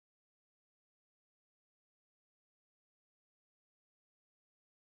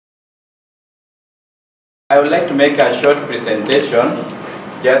I would like to make a short presentation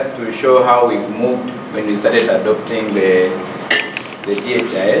just to show how we moved when we started adopting the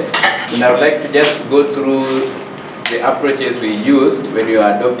DHIS. And I would like to just go through the approaches we used when we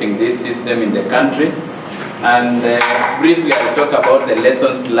were adopting this system in the country. And briefly I'll talk about the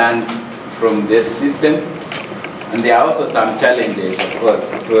lessons learned from this system. And there are also some challenges, of course.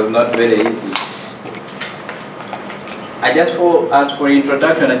 It was not very easy. As for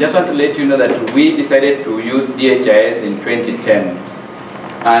introduction, I just want to let you know that we decided to use DHIS in 2010.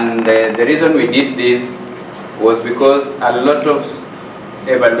 And the reason we did this was because a lot of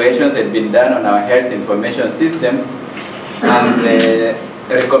evaluations had been done on our health information system, and they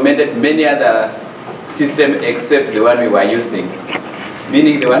recommended many other systems except the one we were using.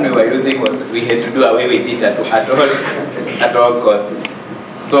 Meaning the one we were using, we had to do away with it at all costs.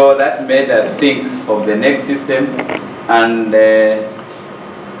 So that made us think of the next system. And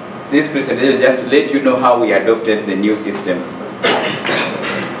this presentation is just to let you know how we adopted the new system.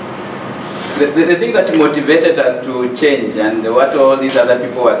 The thing that motivated us to change, and what all these other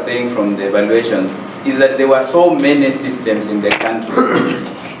people were saying from the evaluations, is that there were so many systems in the country,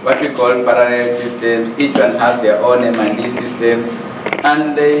 what we call parallel systems. Each one has their own M&D system,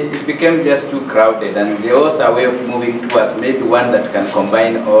 and it became just too crowded. And there was a way of moving towards maybe one that can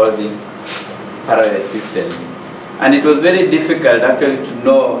combine all these parallel systems. And it was very difficult actually to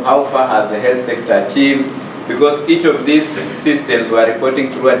know how far has the health sector achieved, because each of these systems were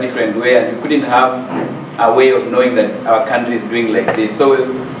reporting through a different way, and we couldn't have a way of knowing that our country is doing like this. So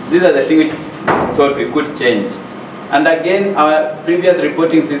these are the things we thought we could change. And again, our previous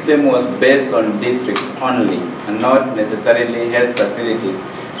reporting system was based on districts only, and not necessarily health facilities.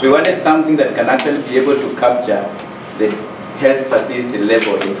 So we wanted something that can actually be able to capture the health facility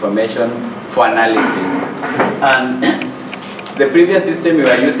level information for analysis. And the previous system we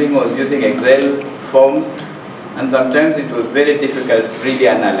were using was using Excel forms, and sometimes it was very difficult to really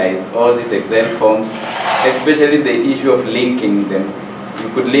analyze all these Excel forms, especially the issue of linking them. You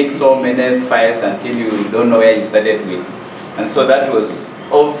could link so many files until you don't know where you started with. And so that was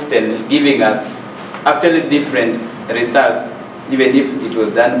often giving us actually different results, even if it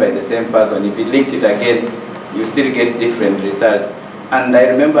was done by the same person. If you linked it again, you still get different results. And I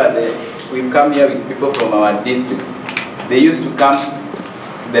remember we've come here with people from our districts. They used to come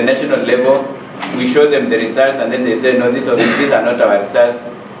to the national level, we show them the results, and then they say, no, these are not our results,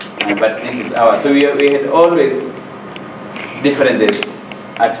 but this is ours. So we had always differences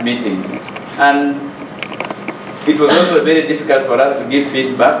at meetings. And it was also very difficult for us to give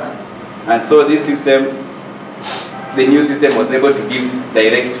feedback. And so this system, the new system, was able to give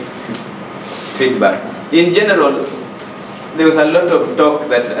direct feedback. In general, there was a lot of talk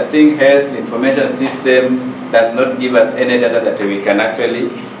that I think health information system does not give us any data that we can actually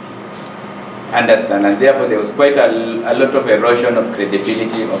understand, and therefore there was quite a lot of erosion of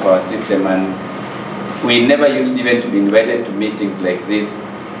credibility of our system, and we never used even to be invited to meetings like this.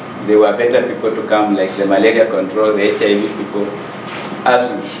 There were better people to come, like the malaria control, the HIV people, as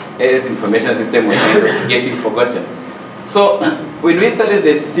health information system was getting forgotten. So when we started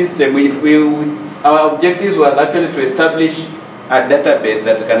the system, our objective was actually to establish a database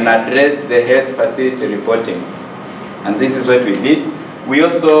that can address the health facility reporting. And this is what we did. We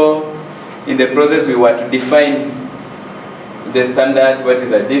also, in the process, we were to define the standard, what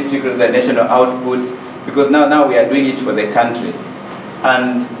is a district, the national outputs, because now we are doing it for the country.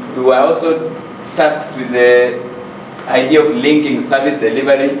 And we were also tasked with the idea of linking service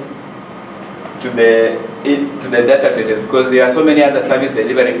delivery to the databases, because there are so many other service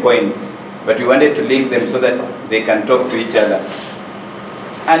delivery points, but we wanted to link them so that they can talk to each other.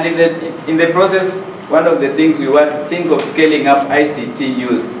 And in the process, one of the things we want to think of scaling up ICT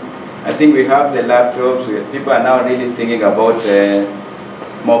use. I think we have the laptops, people are now really thinking about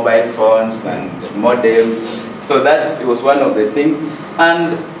mobile phones and modems. So that was one of the things.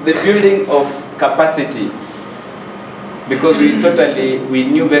 And the building of capacity, because we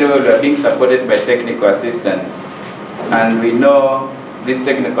knew very well we were being supported by technical assistance. And we know these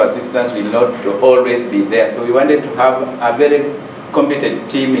technical assistants will not always be there. So we wanted to have a very competent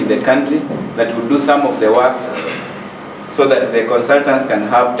team in the country that would do some of the work, so that the consultants can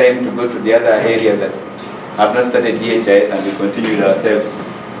have time to go to the other areas that have not started DHIS, and we continue ourselves.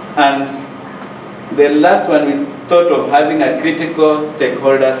 And the last one, we thought of having a critical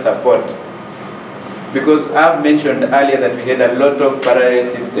stakeholder support, because I've mentioned earlier that we had a lot of parallel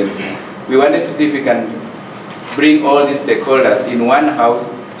systems. We wanted to see if we can bring all these stakeholders in one house,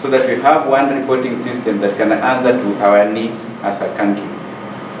 so that we have one reporting system that can answer to our needs as a country.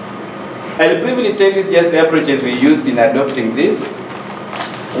 I'll briefly tell you just the approaches we used in adopting this.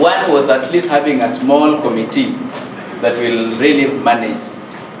 One was at least having a small committee that will really manage.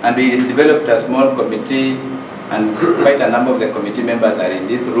 And we developed a small committee, and quite a number of the committee members are in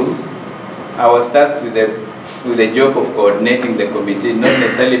this room. I was tasked with the job of coordinating the committee, not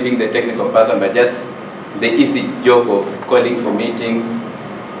necessarily being the technical person, but just the easy job of calling for meetings,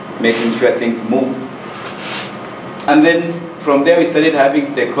 making sure things move. And then from there we started having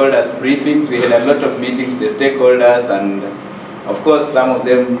stakeholders briefings. We had a lot of meetings with the stakeholders, and of course some of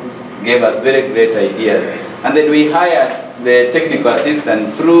them gave us very great ideas. And then we hired the technical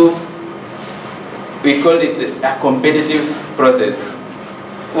assistant through, we called it a competitive process.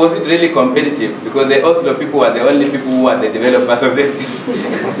 Was it really competitive? Because the Oslo people were the only people who are the developers of this system.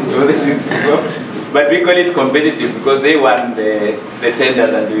 But we call it competitive because they won the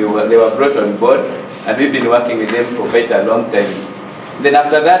tenders, and they were brought on board, and we've been working with them for quite a long time. Then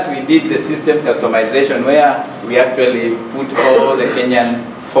after that, we did the system customization, where we actually put all the Kenyan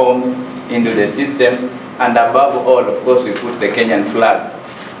forms into the system, and above all, of course, we put the Kenyan flag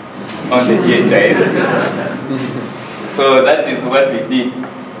on the DHIS. So that is what we did.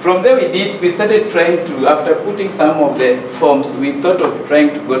 From there we started trying to, after putting some of the forms, we thought of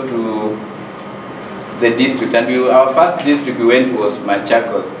trying to go to the district, and our first district we went was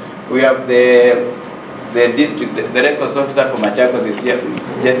Machakos. We have the district, the records officer for Machakos is here.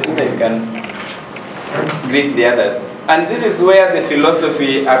 Just so you can greet the others. And this is where the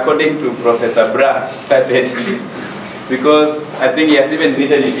philosophy, according to Professor Bra, started. Because I think he has even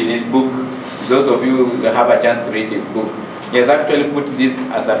written it in his book. Those of you who have a chance to read his book, he has actually put this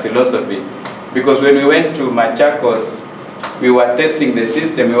as a philosophy. Because when we went to Machakos, we were testing the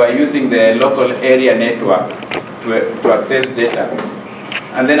system. We were using the local area network to access data.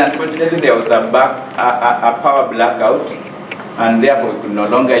 And then unfortunately there was a power blackout, and therefore we could no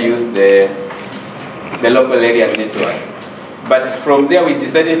longer use the local area network. But from there we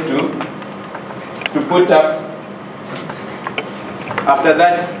decided to put up, after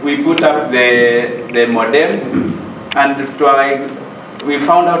that we put up the modems, and we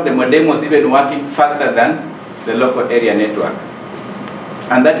found out the modem was even working faster than the local area network.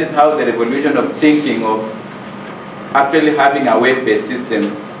 And that is how the revolution of thinking of actually having a web-based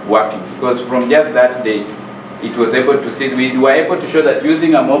system working. Because from just that day, it was able to see, we were able to show that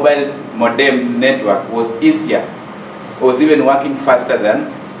using a mobile modem network was easier, was even working faster than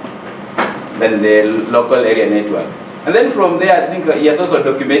the local area network. And then from there, I think he has also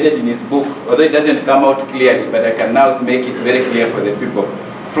documented in his book, although it doesn't come out clearly, but I can now make it very clear for the people.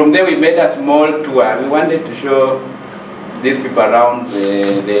 From there, we made a small tour. We wanted to show these people around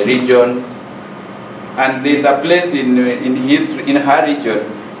the region. And there's a place in her region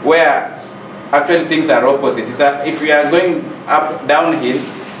where actually things are opposite. If we are going downhill,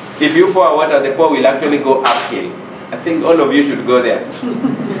 if you pour water, the pour will actually go uphill. I think all of you should go there.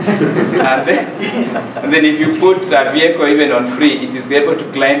 and then if you put a vehicle even on free, it is able to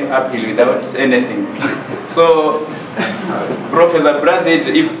climb uphill without anything. So Professor Brass said,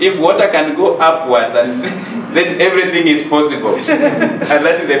 if water can go upwards, and then everything is possible. And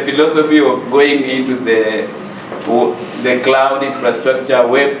that is the philosophy of going into the cloud infrastructure,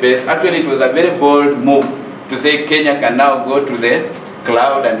 web-based. Actually, it was a very bold move to say Kenya can now go to the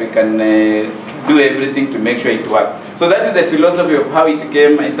cloud, and we can do everything to make sure it works. So that is the philosophy of how it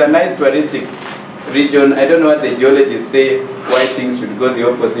came. It's a nice touristic region. I don't know what the geologists say, why things should go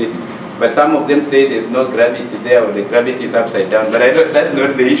the opposite. But some of them say there's no gravity there, or the gravity is upside down. But that's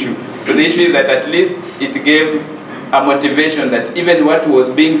not the issue. So the issue is that at least it gave a motivation that even what was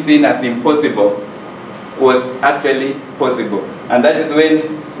being seen as impossible was actually possible. And that is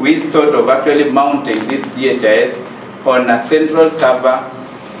when we thought of actually mounting this DHIS on a central server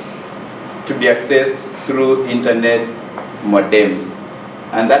to be accessed through internet modems.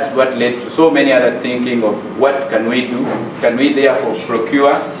 And that's what led to so many other thinking of what can we do? Can we therefore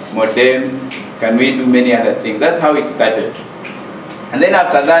procure modems? Can we do many other things? That's how it started. And then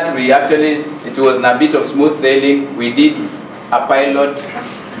after that, it was a bit of smooth sailing. We did a pilot.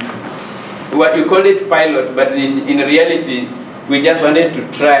 What you call it pilot, but in reality, we just wanted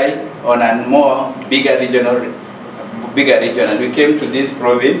to try on a more bigger region. And we came to this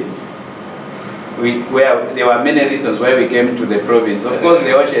province where there were many reasons why we came to the province. Of course,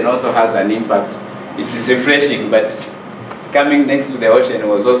 the ocean also has an impact. It is refreshing, but coming next to the ocean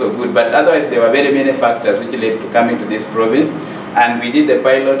was also good. But otherwise, there were very many factors which led to coming to this province. And we did the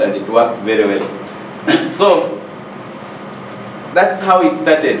pilot, and it worked very well. So that's how it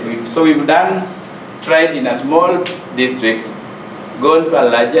started. We've tried in a small district, gone to a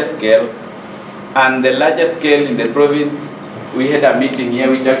larger scale, and the larger scale in the province, we had a meeting here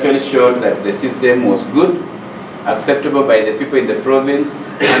which actually showed that the system was good, acceptable by the people in the province,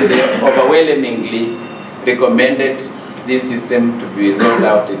 and they overwhelmingly recommended this system to be rolled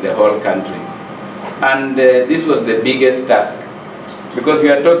out in the whole country. And this was the biggest task, because we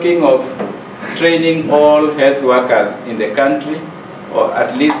are talking of training all health workers in the country, or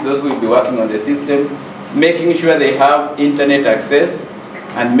at least those who will be working on the system, making sure they have internet access,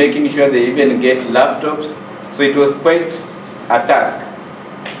 and making sure they even get laptops. So it was quite a task.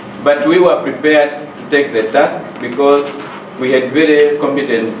 But we were prepared to take the task because we had very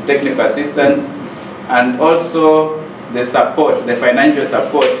competent technical assistants, and also the support, the financial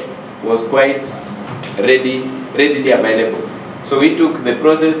support was quite readily available. So we took the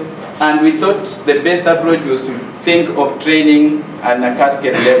process, and we thought the best approach was to think of training at a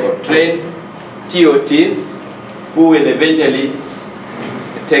cascade level. Train TOTs who will eventually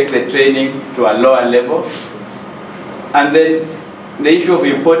take the training to a lower level. And then the issue of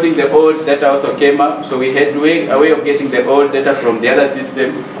importing the old data also came up, so we had a way of getting the old data from the other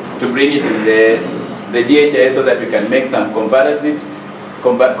system to bring it in the DHIS so that we can make some comparatives.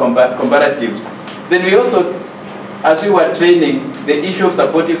 Then we also, as we were training, the issue of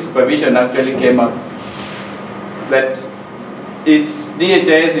supportive supervision actually came up. That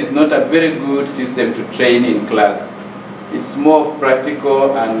DHIS is not a very good system to train in class. It's more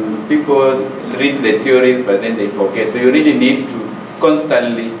practical, and people read the theories but then they forget. So you really need to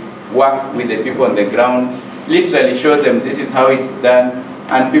constantly work with the people on the ground, literally show them this is how it's done,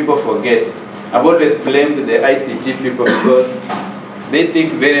 and people forget. I've always blamed the ICT people because they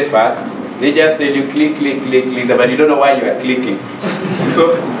think very fast. They just tell you click, click, click, click, but you don't know why you are clicking.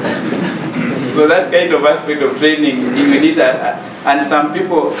 So that kind of aspect of training, you need and some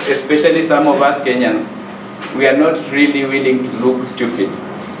people, especially some of us Kenyans, we are not really willing to look stupid.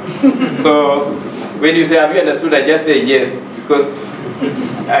 So when you say, have you understood, I just say yes, because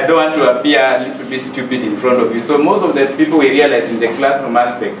I don't want to appear a little bit stupid in front of you. So most of the people we realize in the classroom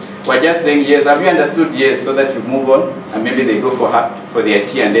aspect were just saying yes, have you understood, yes, so that you move on, and maybe they go for their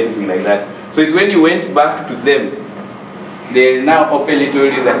tea and anything like that. So it's when you went back to them, they now openly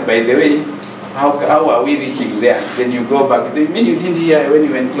told you that, by the way, how are we reaching there? Then you go back and say, you didn't hear when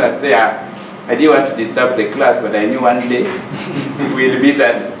you were in class. Say, I didn't want to disturb the class, but I knew one day we'll meet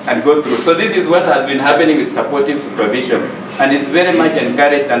and go through. So this is what has been happening with supportive supervision. And it's very much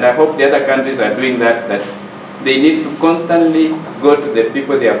encouraged, and I hope the other countries are doing that they need to constantly go to the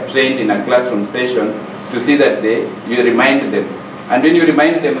people they have trained in a classroom session to see that you remind them. And when you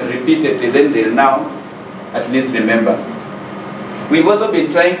remind them repeatedly, then they'll now at least remember. We've also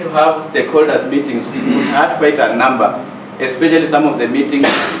been trying to have stakeholders meetings. We had quite a number, especially some of the meetings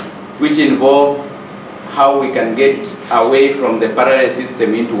which involve how we can get away from the parallel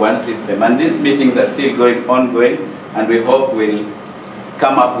system into one system. And these meetings are still ongoing, and we hope we'll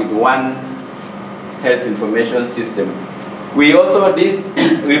come up with one health information system. We also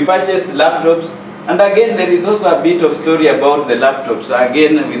we purchased laptops, and again there is also a bit of story about the laptops.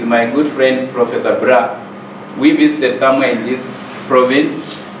 Again, with my good friend Professor Bra, we visited somewhere in this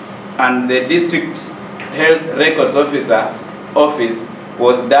province, and the district health records officer's office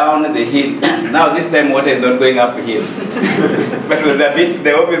was down the hill. Now this time water is not going uphill, but it was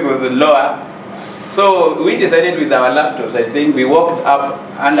the office was lower. So we decided with our laptops, I think we walked up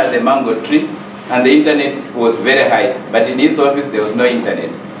under the mango tree, and the internet was very high, but in his office there was no internet.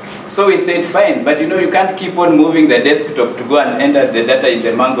 So we said, fine, but you can't keep on moving the desktop to go and enter the data in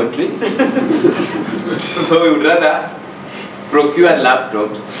the mango tree. So we would rather procure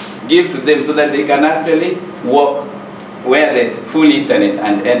laptops, give to them so that they can actually walk where there's full internet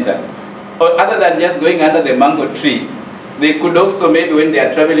and enter. Or other than just going under the mango tree, they could also, maybe when they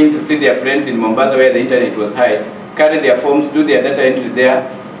are traveling to see their friends in Mombasa where the internet was high, carry their forms, do their data entry there,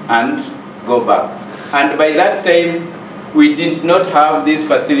 and go back. And by that time, we did not have this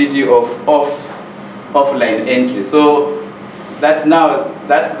facility of offline entry. So that now,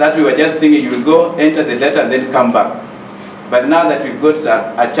 that we were just thinking, you will go, enter the data, and then come back. But now that we've got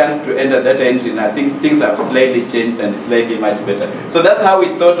a chance to enter data entry, I think things have slightly changed and slightly much better. So that's how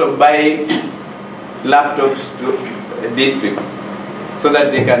we thought of buying laptops to districts, so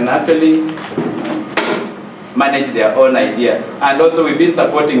that they can actually manage their own idea. And also we've been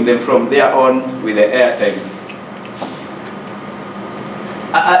supporting them from their own with the airtime.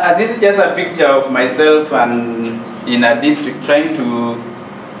 This is just a picture of myself and in a district trying to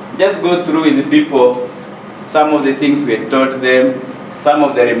just go through with the people some of the things we had taught them, some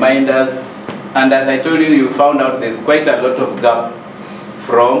of the reminders, and as I told you, you found out there's quite a lot of gap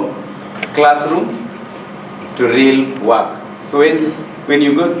from classroom to real work. So when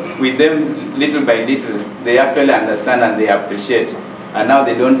you go with them little by little, they actually understand and they appreciate, and now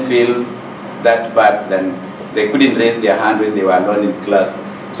they don't feel that bad than they couldn't raise their hand when they were alone in class.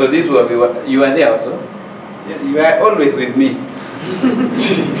 So this will be what, you are there also? Yeah, you are always with me.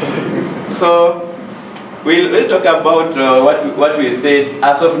 So we'll talk about what we said.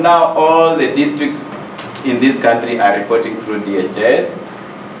 As of now, all the districts in this country are reporting through DHIS,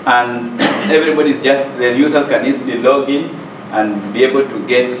 and everybody's the users can easily log in and be able to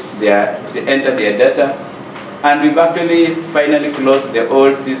enter their data. And we've actually finally closed the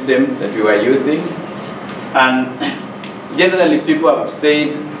old system that we were using. And generally people have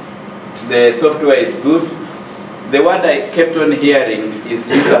said the software is good. The word I kept on hearing is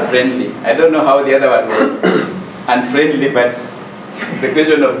user-friendly. I don't know how the other one was unfriendly, but the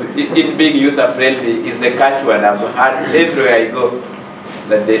question of it being user-friendly is the catchword I've heard everywhere I go,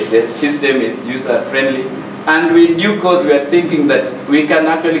 that the system is user-friendly. And in due course, we are thinking that we can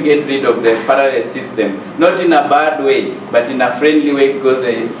actually get rid of the parallel system, not in a bad way, but in a friendly way, because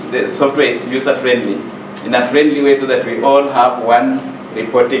the software is user-friendly, in a friendly way, so that we all have one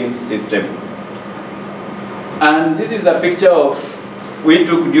reporting system. And this is a picture of we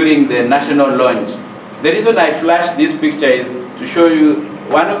took during the national launch. The reason I flashed this picture is to show you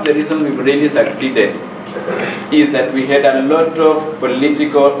one of the reasons we've really succeeded is that we had a lot of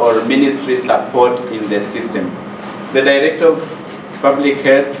political or ministry support in the system. The Director of Public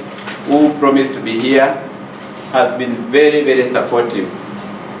Health, who promised to be here, has been very, very supportive.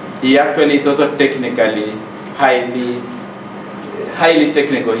 He actually is also technically highly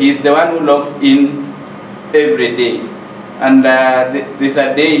technical. He's the one who logs in every day. And this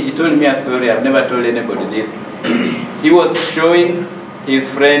a day, he told me a story, I've never told anybody this. He was showing his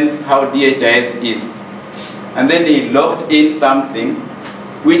friends how DHIS is. And then he logged in something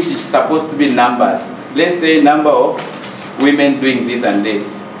which is supposed to be numbers. Let's say number of women doing this and this.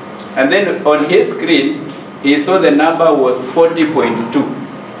 And then on his screen, he saw the number was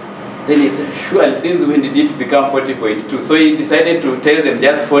 40.2. Then he said, sure, since when did it become 40.2? So he decided to tell them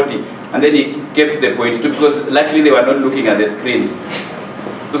just 40. And then he kept the 0.2 because luckily they were not looking at the screen.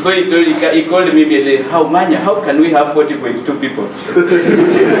 So he called me immediately, Manya, how can we have 40.2 people?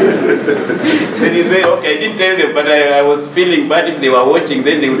 Then he said, okay, I didn't tell them, but I was feeling bad if they were watching,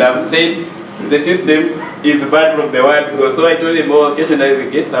 then they would have said the system is bad from the word go. So I told him, oh, occasionally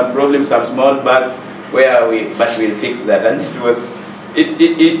we get some problems, some small bugs, but we'll fix that. And it was,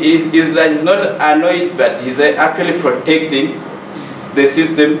 he's not annoyed, but he's actually protecting the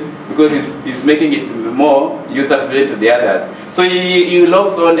system because he's making it more user-friendly to the others. So he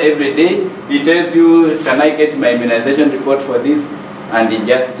logs on every day. He tells you, can I get my immunization report for this? And he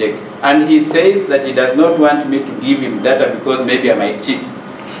just checks. And he says that he does not want me to give him data because maybe I might cheat.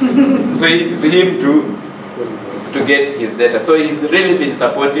 So it is him to get his data. So he's really been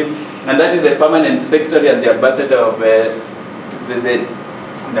supportive. And that is the permanent secretary and the ambassador of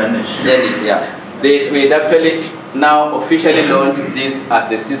Danish. Yeah. We actually now officially launched this as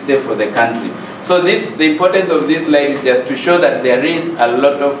the system for the country. So the importance of this slide is just to show that there is a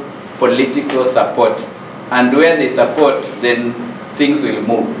lot of political support. And where they support, then things will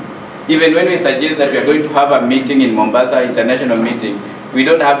move. Even when we suggest that we are going to have a meeting in Mombasa, international meeting, we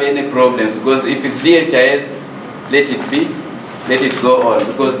don't have any problems because if it's DHIS, let it be, let it go on.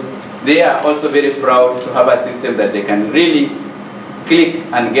 Because they are also very proud to have a system that they can really click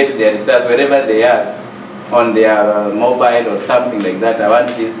and get their results wherever they are, on their mobile or something like that. I want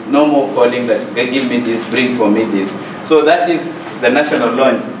this, no more calling that, give me this, bring for me this. So that is the national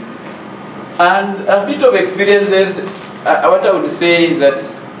launch. And a bit of experiences, what I would say is that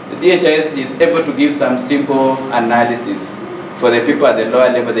the DHIS is able to give some simple analysis for the people at the lower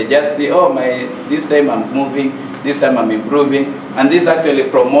level. They just say, oh, this time I'm moving, this time I'm improving. And this actually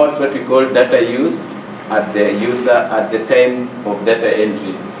promotes what we call data use at the user at the time of data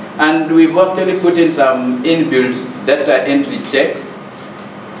entry. And we've actually put in some inbuilt data entry checks,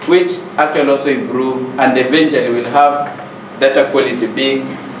 which actually also improve, and eventually we'll have data quality being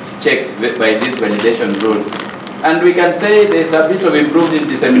checked by this validation rule. And we can say there's a bit of improvement in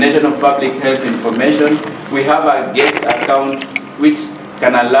dissemination of public health information. We have a guest account which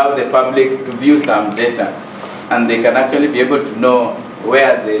can allow the public to view some data, and they can actually be able to know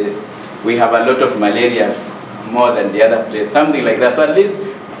where we have a lot of malaria more than the other place, something like that. So at least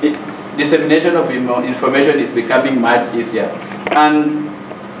dissemination of information is becoming much easier. And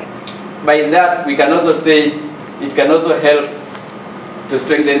by that, we can also say it can also help to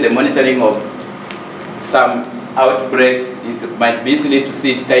strengthen the monitoring of some outbreaks. It might be easy to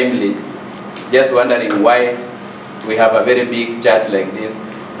see it timely. Just wondering why we have a very big chart like this.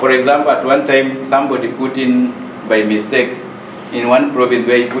 For example, at one time, somebody put in, by mistake, in one province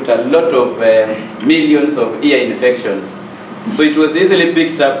where he put a lot of millions of ear infections. So it was easily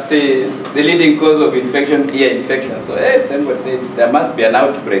picked up, say, the leading cause of infection, ear infection. So somebody said, there must be an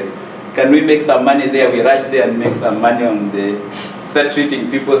outbreak. Can we make some money there? We rush there and make some money on start treating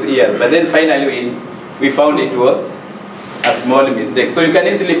people's ears. But then finally we found it was a small mistake. So you can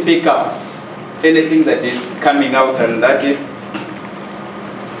easily pick up anything that is coming out, and that is,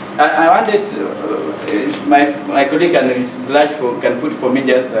 I wanted, my colleague can put for me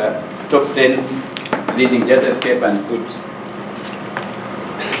just top 10 leading, just escape and put.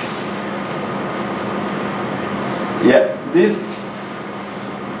 Yeah, this,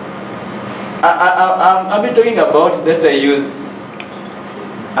 I've been talking about data use,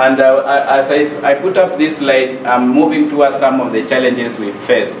 and as I put up this slide, I'm moving towards some of the challenges we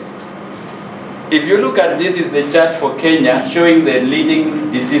face. If you look at this, is the chart for Kenya, showing the leading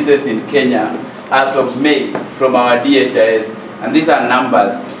diseases in Kenya as of May from our DHIS, and these are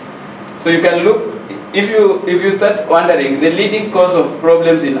numbers. So you can look, if you start wondering, the leading cause of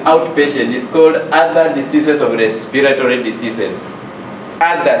problems in outpatient is called other diseases of respiratory diseases.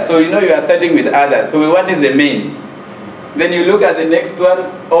 Other, so you know you are starting with other, so what is the main? Then you look at the next one,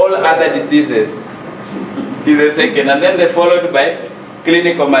 all other diseases is the second, and then they're followed by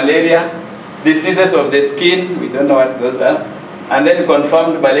clinical malaria, diseases of the skin, we don't know what those are, and then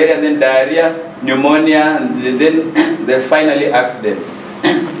confirmed malaria, and then diarrhea, pneumonia, and then finally accidents.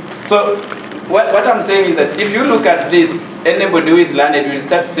 So what I'm saying is that if you look at this, anybody who is learned will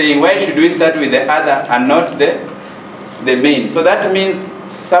start saying, why should we start with the other and not the main? So that means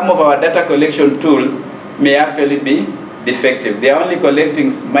some of our data collection tools may actually be defective. They are only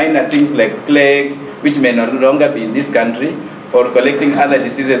collecting minor things like plague, which may no longer be in this country, or collecting other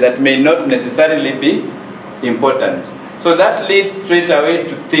diseases that may not necessarily be important. So that leads straight away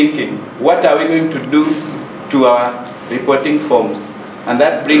to thinking, what are we going to do to our reporting forms? And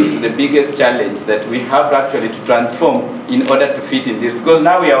that brings to the biggest challenge that we have actually to transform in order to fit in this. Because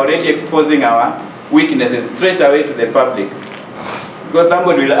now we are already exposing our weaknesses straight away to the public. Because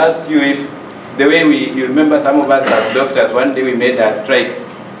somebody will ask you if, the way you remember some of us as doctors, one day we made a strike.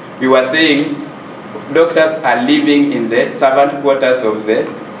 We were saying doctors are living in the servant quarters of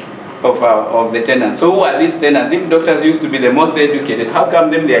the tenants. So who are these tenants? If doctors used to be the most educated, how come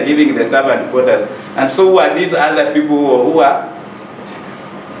them they are living in the servant quarters? And so who are these other people who are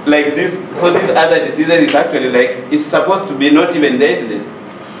like this? So these other diseases is actually like, it's supposed to be not even there, isn't it?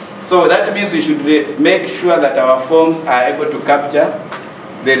 So that means we should make sure that our forms are able to capture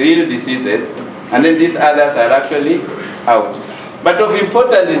the real diseases, and then these others are actually out. But of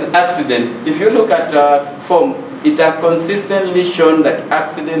importance is accidents. If you look at our form, it has consistently shown that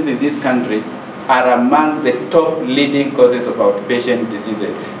accidents in this country are among the top leading causes of outpatient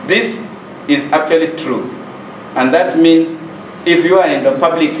diseases. This is actually true. And that means if you are in the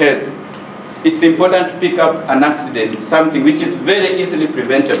public health, it's important to pick up an accident, something which is very easily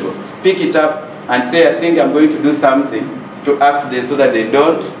preventable. Pick it up and say, I think I'm going to do something to accidents so that they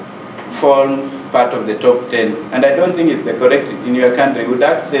don't form part of the top 10. And I don't think it's the correct in your country. Would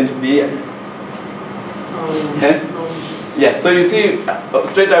accident be? Yeah, so you see,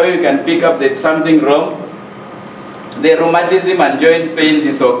 straight away you can pick up that something wrong. The rheumatism and joint pains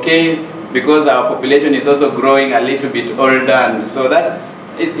is okay because our population is also growing a little bit older, and so that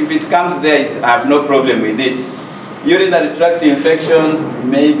if it comes there, I have no problem with it. Urinary tract infections,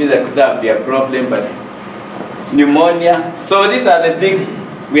 maybe there could be a problem, but pneumonia. So these are the things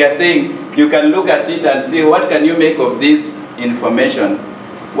we are saying. You can look at it and see what can you make of this information.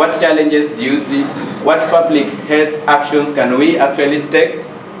 What challenges do you see? What public health actions can we actually take?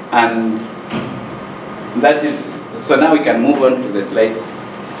 And that is, so now we can move on to the slides.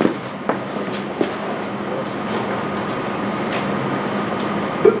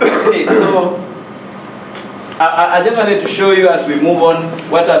 Okay, so I just wanted to show you as we move on,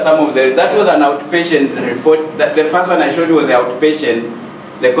 what are some of that was an outpatient report. The first one I showed you was the outpatient,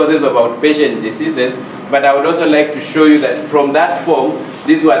 the causes of outpatient diseases, but I would also like to show you that from that form,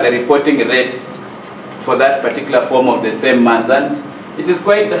 these were the reporting rates for that particular form of the same month, and it is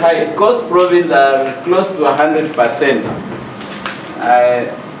quite high. Coast province are close to 100%.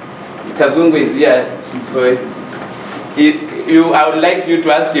 Kazungu is here, so I would like you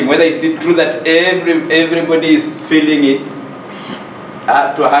to ask him whether is it true that everybody is feeling it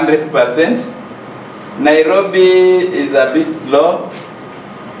up to 100%. Nairobi is a bit low,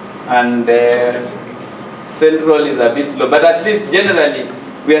 and Central is a bit low, but at least generally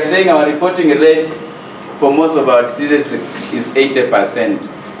we are saying our reporting rates for most of our diseases is 80%,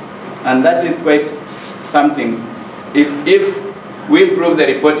 and that is quite something. If we improve the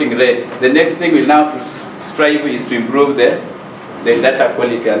reporting rates, the next thing we'll now to strive is to improve the data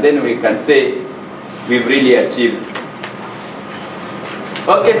quality, and then we can say we've really achieved.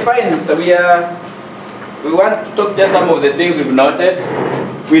 Okay, fine. So we want to talk just some of the things we've noted.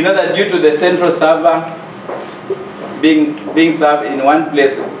 We know that due to the central server being served in one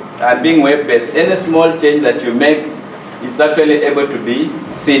place and being web-based, any small change that you make is actually able to be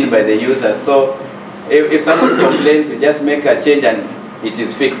seen by the user. So if someone complains, we just make a change and it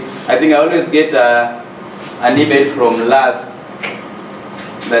is fixed. I think I always get an email from Lars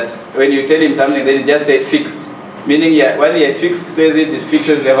that when you tell him something, then he just said fixed. Meaning when he says it, it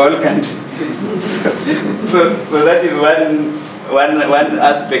fixes the whole country. so that is one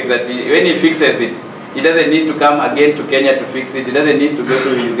aspect that when he fixes it, he doesn't need to come again to Kenya to fix it. He doesn't need to go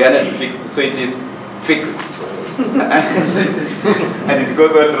to Uganda to fix it. So it is fixed. And it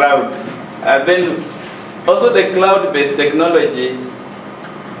goes all around. And then also the cloud-based technology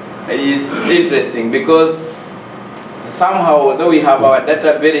is interesting because somehow, though we have our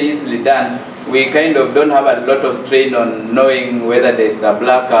data very easily done, we kind of don't have a lot of strain on knowing whether there's a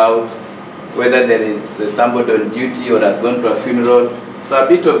blackout, whether there is somebody on duty or has gone to a funeral. So a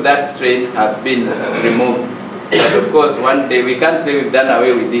bit of that strain has been removed. But of course, one day, we can't say we've done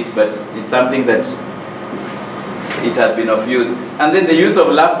away with it, but it's something that it has been of use. And then the use of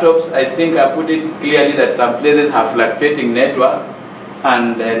laptops, I think I put it clearly that some places have fluctuating network,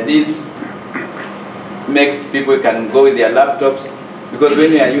 and this makes people can go with their laptops, because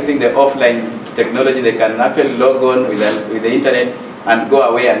when we are using the offline technology, they can actually log on with the internet and go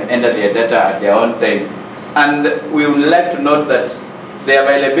away and enter their data at their own time. And we would like to note that the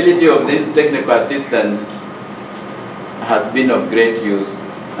availability of these technical assistance has been of great use.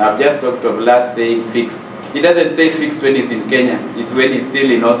 I've just talked of Lars saying fixed. He doesn't say fixed when he's in Kenya, it's when he's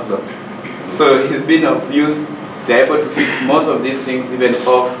still in Oslo. So he's been of use. They're able to fix most of these things even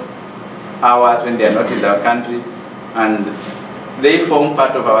off hours when they're not in our country. And they form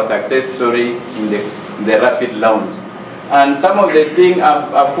part of our success story in the rapid launch. And some of the things,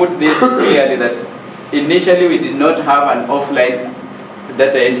 I've put this clearly that initially we did not have an offline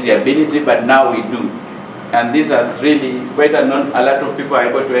data entry ability, but now we do. And this has really, quite a lot of people are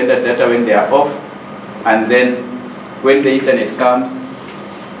able to enter data when they are off, and then when the internet comes,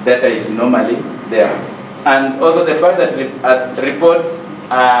 data is normally there. And also the fact that reports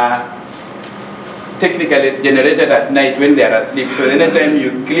are technically generated at night when they are asleep. So anytime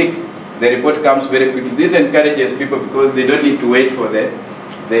you click, the report comes very quickly. This encourages people because they don't need to wait for the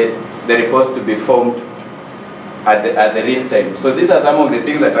reports to be formed at the real time. So these are some of the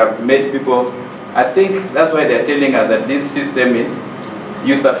things that have made people, I think that's why they're telling us that this system is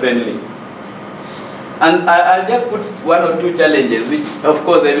user-friendly. And I'll just put one or two challenges, which of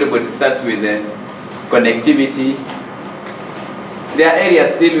course everybody starts with connectivity. There are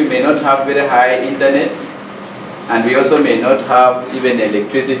areas still we may not have very high internet, and we also may not have even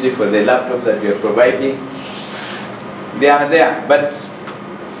electricity for the laptops that we are providing. They are there, but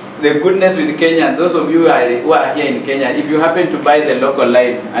the goodness with Kenya, and those of you who are here in Kenya, if you happen to buy the local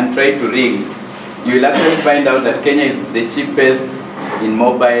line and try to ring, you will actually find out that Kenya is the cheapest in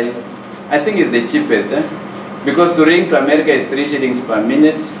mobile. I think it's the cheapest, because to ring to America is 3 shillings per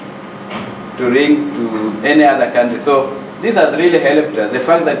minute, to ring to any other country. So this has really helped us. The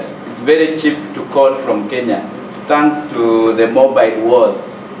fact that it's very cheap to call from Kenya, thanks to the mobile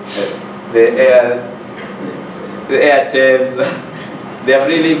wars, the Airtels, they have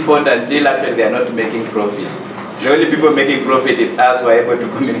really fought until actually they are not making profit. The only people making profit is us who are able to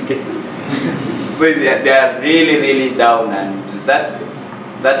communicate. So they are really, really down, and that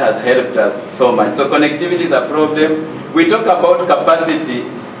has helped us so much. So connectivity is a problem. We talk about capacity,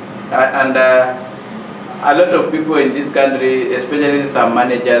 and a lot of people in this country, especially some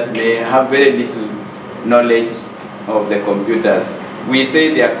managers, may have very little knowledge of the computers. We say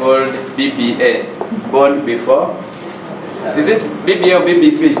they are called BBA, born before. Is it BBA or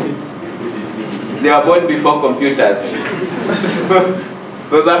BBC? They were born before computers.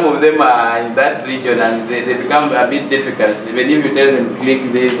 So some of them are in that region, and they become a bit difficult. Even if you tell them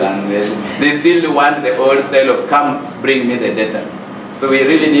click this, and they still want the old style of come bring me the data. So we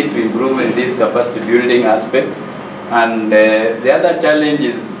really need to improve in this capacity building aspect. And the other challenge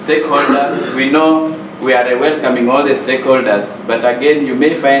is stakeholders. We know we are welcoming all the stakeholders, but again, you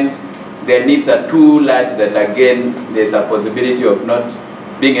may find their needs are too large that again, there's a possibility of not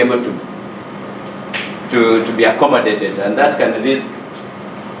being able to be accommodated, and that can risk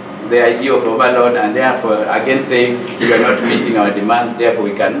the idea of overload, and therefore again saying you are not meeting our demands, therefore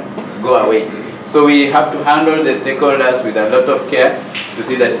we can go away. So we have to handle the stakeholders with a lot of care to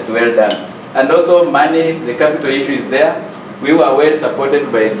see that it's well done. And also money, the capital issue is there. We were well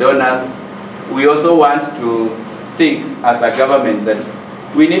supported by donors. We also want to think as a government that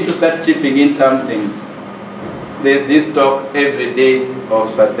we need to start chipping in some things. there's this talk every day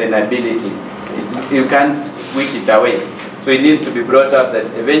of sustainability. You can't wish it away. So it needs to be brought up that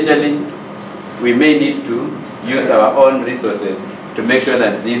eventually we may need to use our own resources to make sure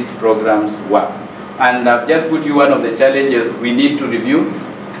that these programs work. And I've just put you one of the challenges. We need to review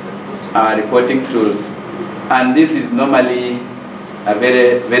our reporting tools. And this is normally a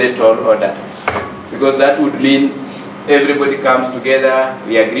very, very tall order, because that would mean everybody comes together,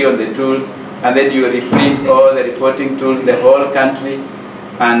 we agree on the tools, and then you reprint all the reporting tools, the whole country.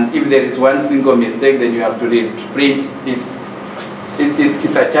 And if there is one single mistake, then you have to reprint.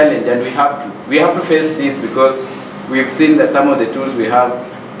 It's a challenge, and we have to face this, because we've seen that some of the tools we have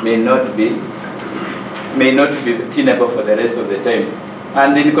may not be tenable for the rest of the time.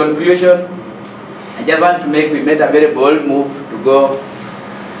 And in conclusion, I just want to we made a very bold move to go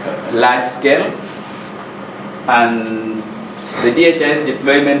large scale, and the DHIS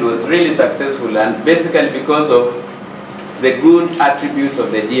deployment was really successful, and basically because of the good attributes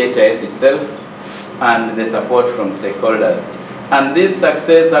of the DHIS itself and the support from stakeholders. And this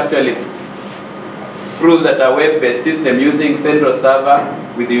success actually proves that a web-based system using central server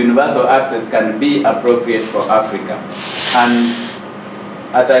with the universal access can be appropriate for Africa. And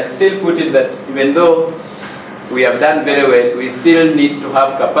I'd still put it that even though we have done very well, we still need to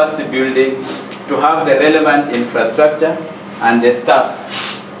have capacity building, to have the relevant infrastructure and the staff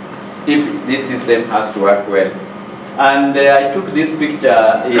if this system has to work well. And I took this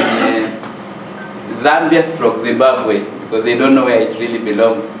picture in Zambia/Zimbabwe, because they don't know where it really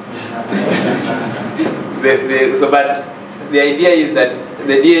belongs. But the idea is that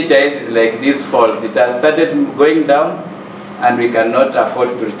the DHIS is like these falls. It has started going down, and we cannot afford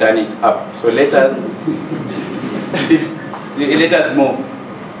to return it up. So let us move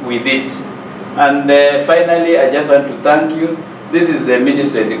with it. And finally, I just want to thank you. This is the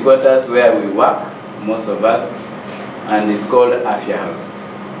ministry headquarters where we work, most of us, and it's called Afya House.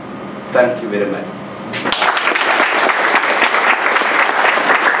 Thank you very much.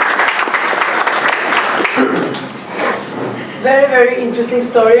 Very, very interesting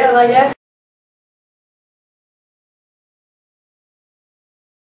story, and I guess